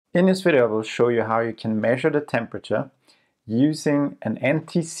In this video, I will show you how you can measure the temperature using an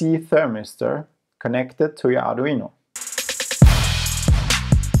NTC thermistor connected to your Arduino.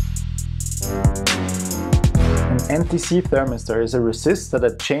 An NTC thermistor is a resistor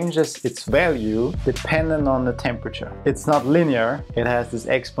that changes its value depending on the temperature. It's not linear, it has this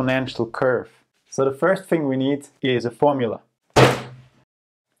exponential curve. So the first thing we need is a formula.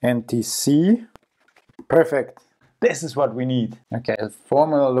 NTC, perfect. This is what we need. Okay, the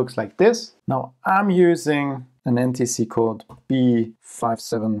formula looks like this. Now I'm using an NTC code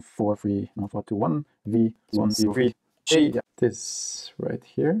B5743421V103G. This right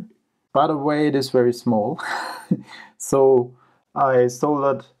here. By the way, it is very small. So I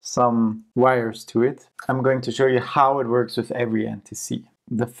soldered some wires to it. I'm going to show you how it works with every NTC.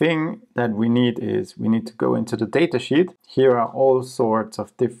 The thing that we need is we need to go into the datasheet. Here are all sorts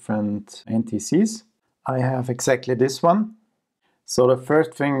of different NTCs. I have exactly this one. So the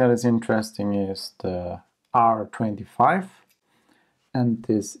first thing that is interesting is the R25, and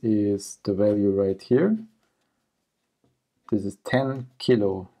this is the value right here. This is 10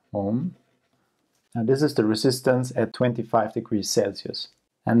 kilo ohm. And this is the resistance at 25 degrees Celsius.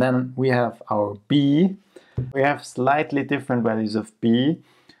 And then we have our B. We have slightly different values of B.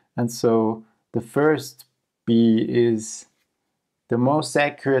 And so the first B is the most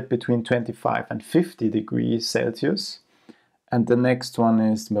accurate between 25 and 50 degrees Celsius. And the next one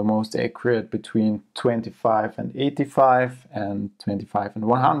is the most accurate between 25 and 85 and 25 and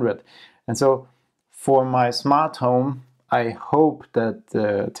 100. And so for my smart home, I hope that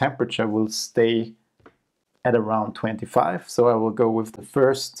the temperature will stay at around 25. So I will go with the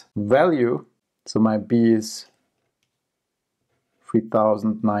first value. So my B is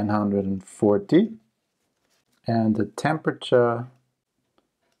 3940. And the temperature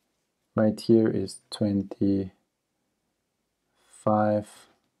right here is 25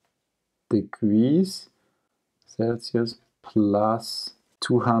 degrees Celsius plus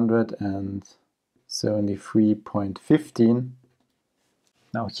 273.15.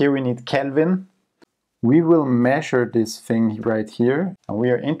 Now here we need Kelvin. We will measure this thing right here, and we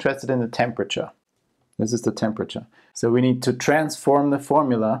are interested in the temperature. This is the temperature. So we need to transform the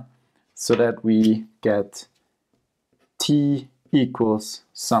formula so that we get T equals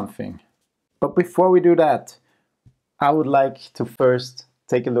something. But before we do that, I would like to first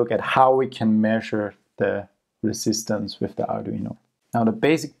take a look at how we can measure the resistance with the Arduino. Now the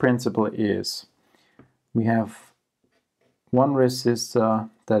basic principle is we have one resistor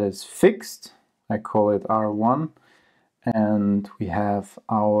that is fixed. I call it R1, and we have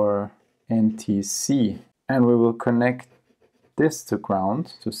our NTC, and we will connect this to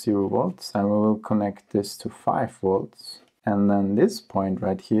ground to 0 volts, and we will connect this to 5 volts. And then this point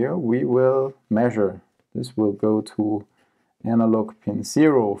right here, we will measure. This will go to analog pin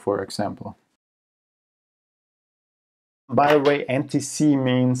 0, for example. By the way, NTC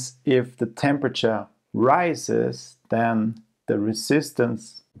means if the temperature rises, then the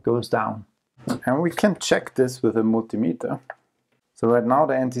resistance goes down. And we can check this with a multimeter. So right now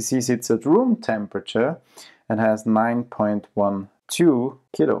the NTC sits at room temperature and has 9.12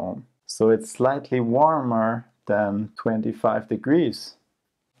 kilo ohm. So it's slightly warmer than 25 degrees.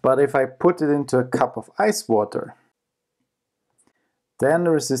 But if I put it into a cup of ice water, then the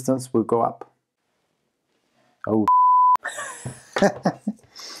resistance will go up. Oh.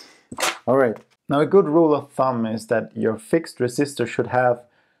 Alright, now a good rule of thumb is that your fixed resistor should have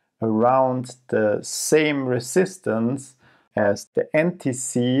around the same resistance as the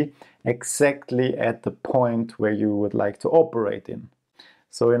NTC exactly at the point where you would like to operate in.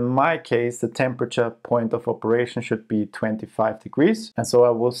 So in my case, the temperature point of operation should be 25 degrees. And so I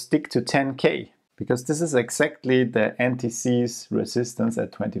will stick to 10K because this is exactly the NTC's resistance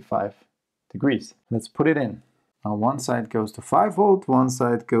at 25 degrees. Let's put it in. Now one side goes to 5 volt, one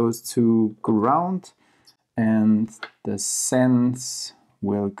side goes to ground, and the sense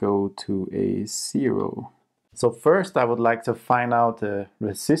will go to a 0. So first I would like to find out the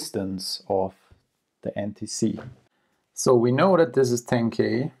resistance of the NTC. So we know that this is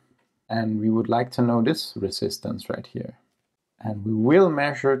 10K, and we would like to know this resistance right here. And we will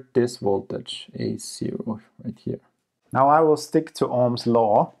measure this voltage, A0, right here. Now I will stick to Ohm's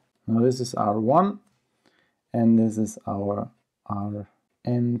law. Now this is R1, and this is our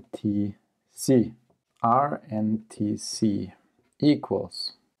RNTC. RNTC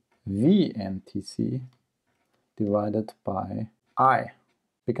equals VNTC divided by I.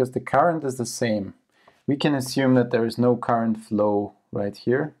 Because the current is the same, we can assume that there is no current flow right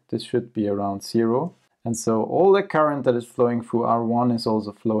here. This should be around 0. And so all the current that is flowing through R1 is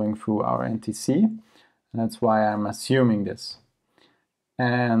also flowing through our NTC. And that's why I'm assuming this.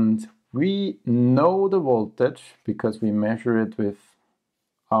 And we know the voltage because we measure it with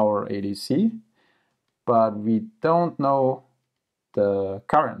our ADC, but we don't know the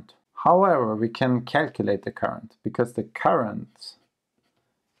current. However, we can calculate the current because the current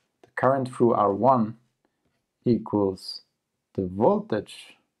through R1 equals the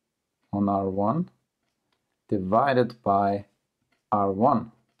voltage on R1 divided by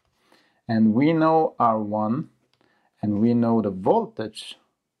R1. And we know R1 and we know the voltage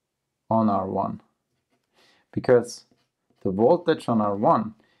on R1 because the voltage on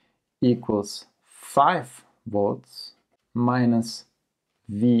R1 equals 5 volts minus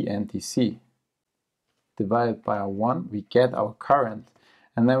V NTC divided by R1. We get our current,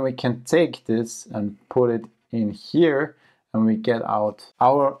 and then we can take this and put it in here and we get out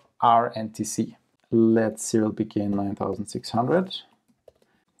our R NTC. Let's serial begin 9600.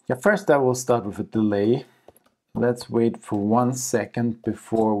 Yeah, first I will start with a delay. Let's wait for 1 second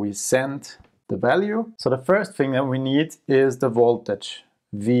before we send the value. So the first thing that we need is the voltage,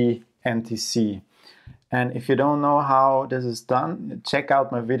 V NTC. And if you don't know how this is done, check out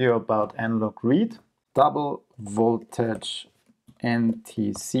my video about analog read. Double voltage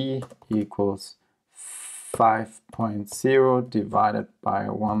NTC equals 5.0 divided by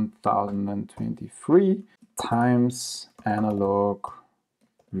 1023 times analog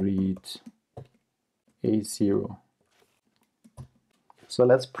read A0. So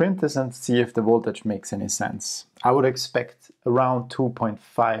let's print this and see if the voltage makes any sense. I would expect around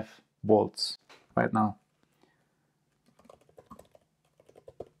 2.5 volts right now.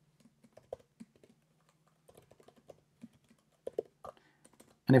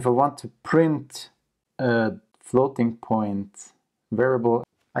 And if I want to print a floating point variable,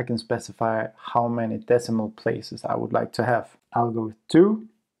 I can specify how many decimal places I would like to have. I'll go with 2.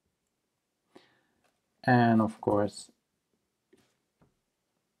 And of course,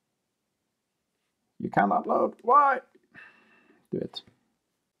 you can't upload. Why? Do it.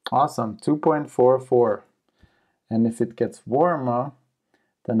 Awesome, 2.44. And if it gets warmer,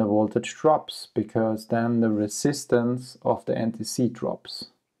 then the voltage drops because then the resistance of the NTC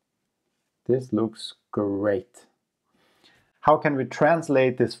drops. This looks great. How can we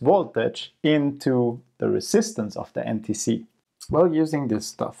translate this voltage into the resistance of the NTC? Well, using this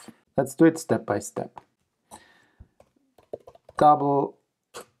stuff. Let's do it step by step. Double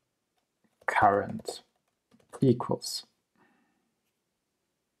current equals.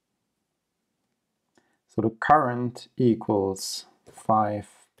 So the current equals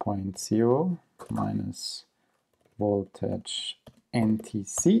 5.0 minus voltage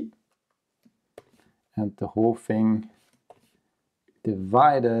NTC, and the whole thing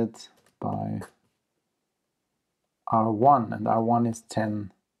divided by R1, and R1 is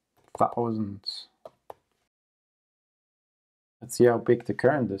 10,000. Let's see how big the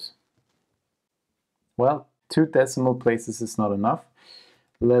current is. Well, 2 decimal places is not enough.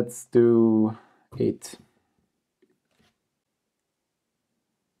 Let's do 8.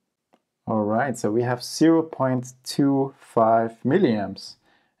 Alright, so we have 0.25 milliamps.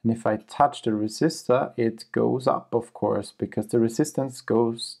 And if I touch the resistor, it goes up, of course, because the resistance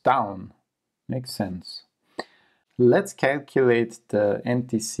goes down. Makes sense. Let's calculate the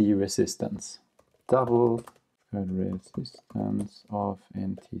NTC resistance. Double resistance of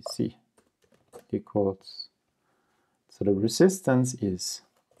NTC equals, so the resistance is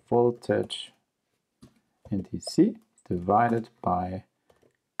voltage NTC divided by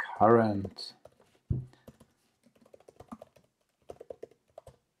current.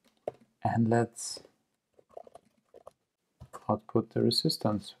 And let's output the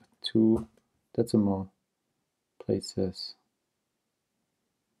resistance with 2 decimal places.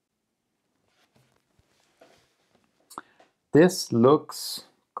 This looks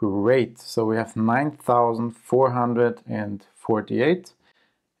great. So we have 9,448.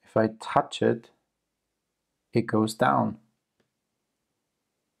 If I touch it, it goes down.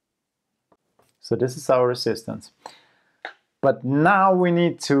 So this is our resistance. But now we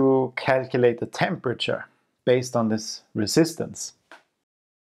need to calculate the temperature based on this resistance.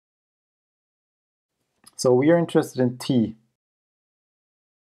 So we are interested in T.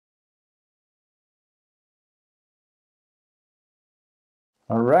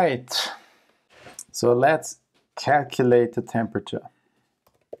 All right, so let's calculate the temperature.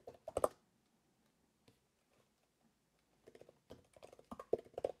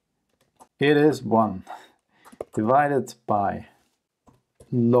 It is 1 divided by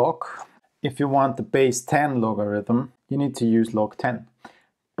log. If you want the base 10 logarithm, you need to use log 10.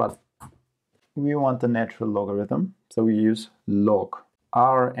 But we want the natural logarithm, so we use log.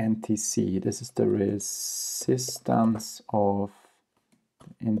 R NTC, this is the resistance of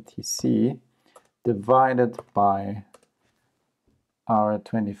NTC divided by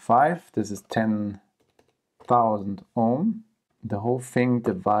R25. This is 10,000 ohm. The whole thing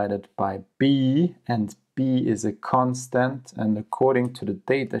divided by B, and B is a constant, and according to the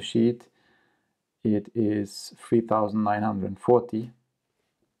data sheet it is 3,940.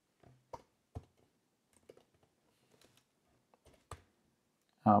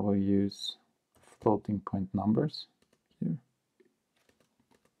 I will use floating point numbers here.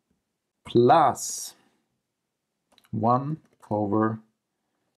 Plus 1 over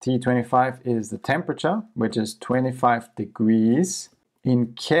T25 is the temperature, which is 25 degrees.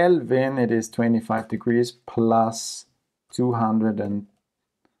 In Kelvin, it is 25 degrees plus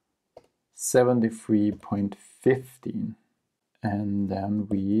 273.15. And then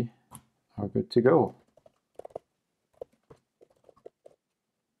we are good to go.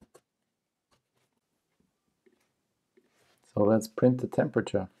 So let's print the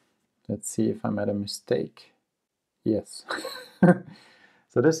temperature. Let's see if I made a mistake. Yes.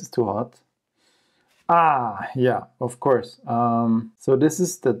 So this is too hot. Ah, yeah, of course. So this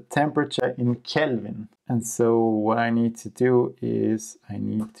is the temperature in Kelvin. And so what I need to do is I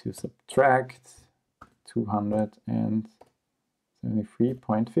need to subtract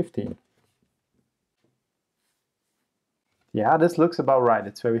 273.15. Yeah, this looks about right.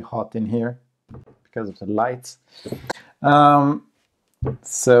 It's very hot in here because of the lights.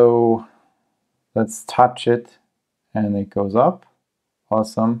 So let's touch it and it goes up.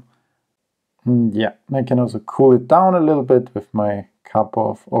 Awesome. Yeah, I can also cool it down a little bit with my cup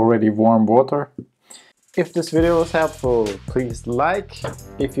of already warm water. If this video was helpful, please like.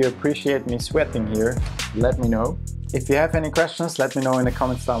 If you appreciate me sweating here, let me know. If you have any questions, let me know in the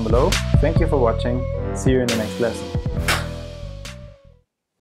comments down below. Thank you for watching. See you in the next lesson.